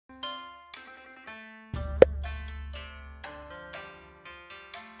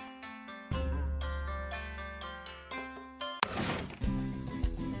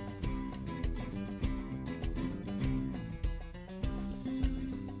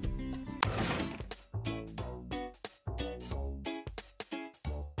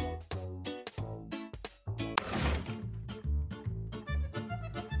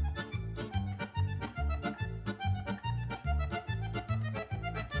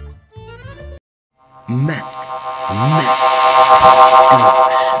Mac.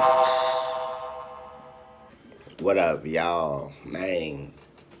 What up, y'all? Man,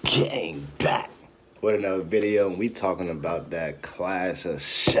 gang back with another video, and we talking about that class of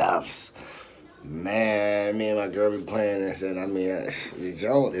chefs. Man, me and my girl be playing this, and I mean, the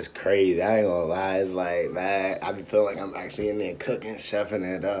joint is crazy. I ain't gonna lie. It's like, man, I be feeling like I'm actually in there cooking, chefing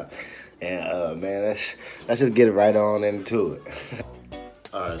it up. And man, let's just get right on into it.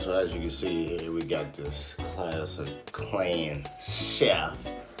 All right, so as you can see here, we got this class of clan chef.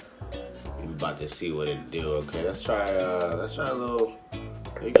 We about to see what it do. Okay, let's try a little.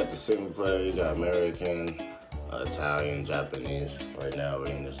 You got the single player, you got American, Italian, Japanese. Right now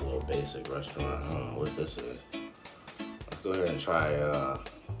we're in this little basic restaurant. I don't know what this is. Let's go ahead and try, I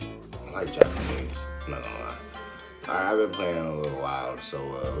like Japanese, I'm not gonna lie. Alright, I've been playing a little while, so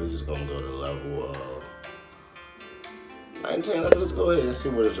we're just gonna go to level 19. Let's go ahead and see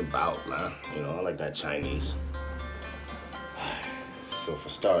what it's about, man. You know, I like that Chinese. So for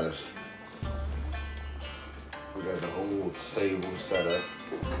starters, we got the whole table set up.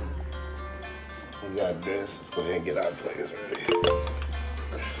 We got this. Let's go ahead and get our plates ready.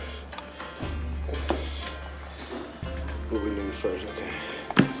 What we need first, okay?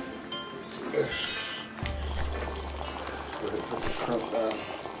 Yes. Go ahead and put the shrimp down.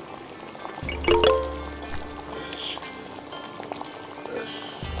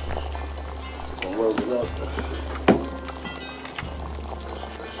 Yes. Gonna roll it up.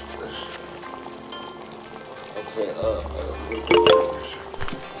 Okay,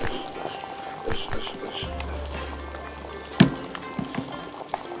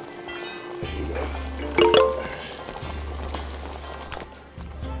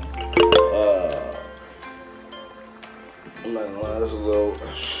 I'm not gonna lie, there's a little.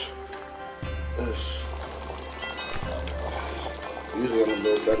 Usually I'm a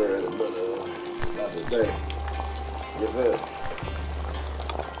little better at it, but not today. You feel?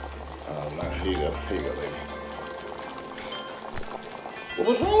 Oh man, here you go, baby. What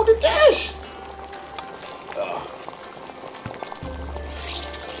was wrong with the dash?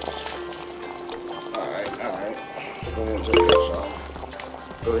 Alright. Go ahead and take that shower.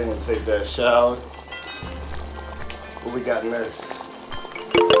 Go ahead and take that shower. What we got next?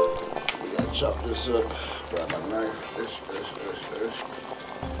 We gotta chop this up. Grab my knife. This.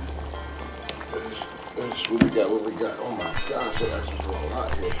 What we got? Oh my gosh, that actually for a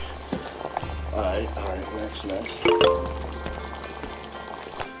lot here. Alright, next.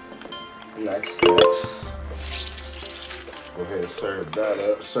 Go ahead and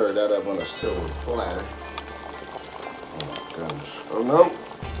serve that up on a silver platter. Oh my goodness. Oh no.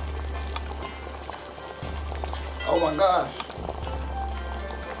 Oh my gosh.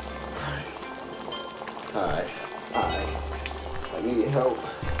 Alright. I need help.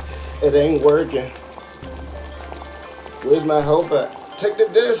 It ain't working. Where's my help at? Take the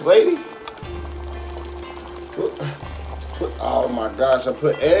dish, lady. Oh my gosh, I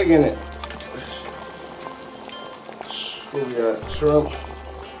put egg in it. What we got? Shrimp.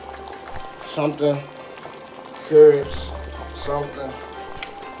 Something. Carrots. Something.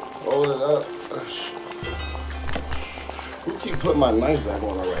 Roll it up. Who keep putting my knife back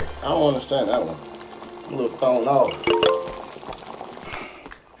on already? I don't understand that one. I'm a little thrown off.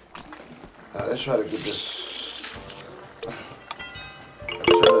 Let's try to get this.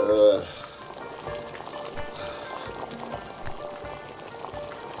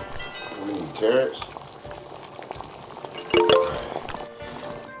 We need carrots.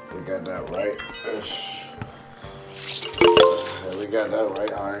 We got that right. We got that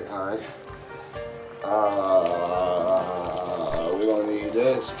right. Alright. We're gonna need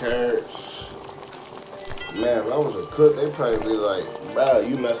this, carrots. Man, if I was a cook, they'd probably be like, bro,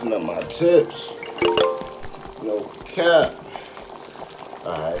 you messing up my tips. No cap.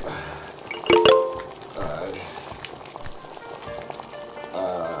 Alright.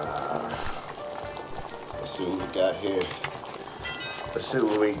 Let's see what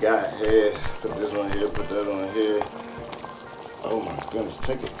we got here. Put this on here, put that on here. Oh my goodness,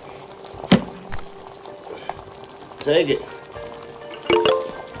 take it. Take it.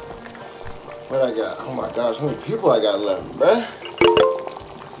 What I got? Oh my gosh, how many people I got left, bruh?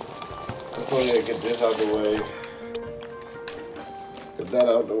 Let's go ahead and get this out the way. Get that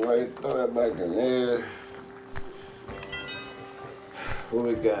out the way. Throw that back in there. What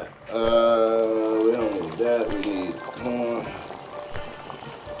we got? We don't need that. We need corn.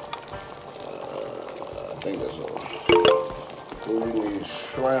 I think that's all. We need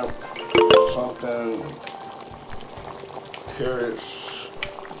shrimp, something, carrots.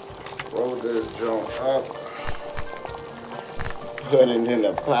 Roll this joint up. Put it in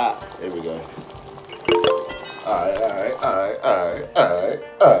the pot. There we go. Alright.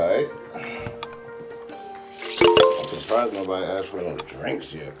 I'm surprised nobody asked for no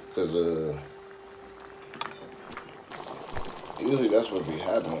drinks yet, because usually that's what be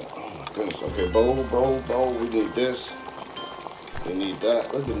happening. Oh my goodness. Okay, bowl. We need this. We need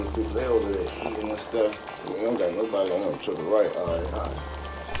that. Look at these people. They over there eating and stuff. We don't got nobody on to the right. Alright.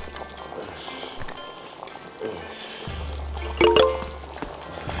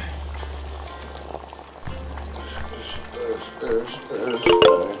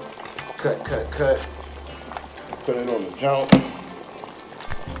 Cut. Put it on the jump.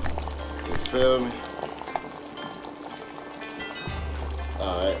 You feel me?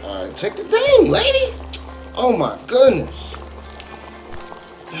 Alright. Take the thing, lady. Oh my goodness.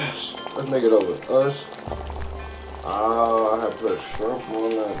 Yes. Let's make it over. Us. Oh, I have to put shrimp on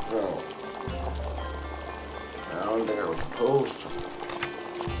that pound. I don't think I was supposed to.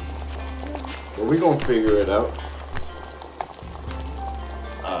 But we gonna figure it out.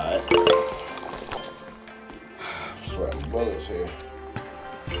 Alright. I'm sweating bullets here.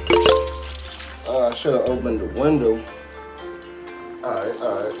 I should have opened the window.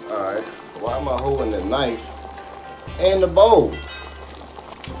 Alright. Why am I holding the knife and the bowl?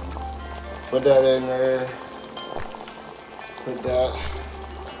 Put that in there. Put that.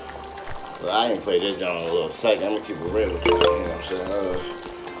 Well, I ain't play this down in a little second. I'm gonna keep it real with you. You know what I'm saying?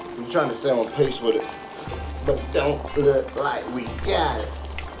 I'm trying to stay on pace with it, but it don't look like we got it.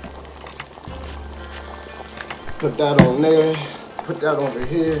 Put that on there. Put that over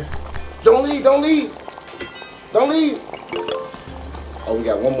here. Don't leave. Oh, we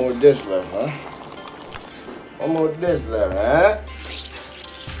got one more dish left, huh? One more dish left, huh?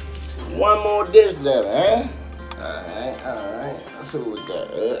 Alright. That's what we got.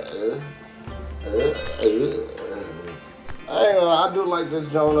 I do like this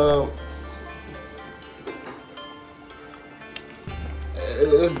joint.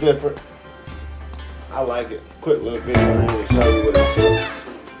 It's different. I like it. Quick little video right here to show you what it's doing.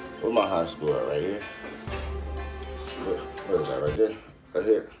 Where's my high school at? Right here? Where is that? Right there? Right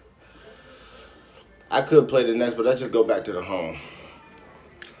here. I could play the next, but let's just go back to the home.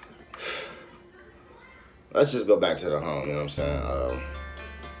 You know what I'm saying?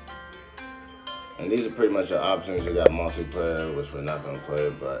 And these are pretty much your options. You got multiplayer, which we're not going to play,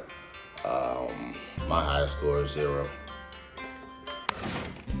 but my high score is 0.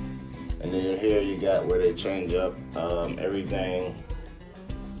 And then here you got where they change up everything.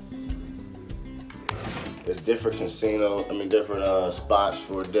 There's different different spots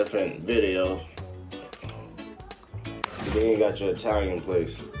for different videos. And then you got your Italian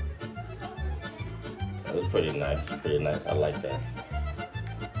place. That was pretty nice. I like that.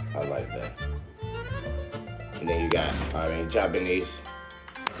 And then you got, Japanese,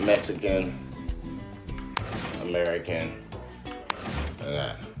 Mexican, American, and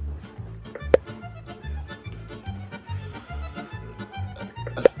that.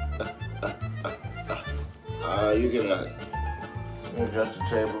 You can adjust the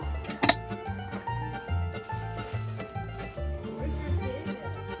table.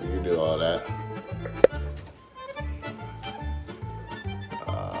 You can do all that.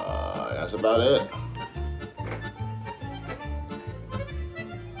 That's about it.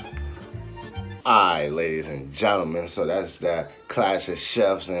 Alright, ladies and gentlemen, so that's that Clash of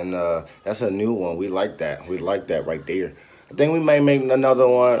Chefs, and that's a new one. We like that. Right there. I think we may make another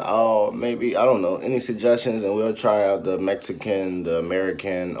one. Maybe, I don't know. Any suggestions? And we'll try out the Mexican, the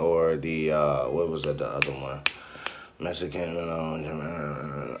American, or the, what was it, the other one? Mexican,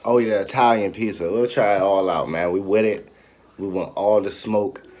 oh yeah, Italian pizza. We'll try it all out, man. We with it. We want all the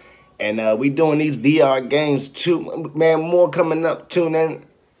smoke. And we doing these VR games too. Man, more coming up. Tune in.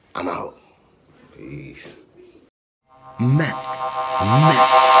 I'm out. Peace. Mac.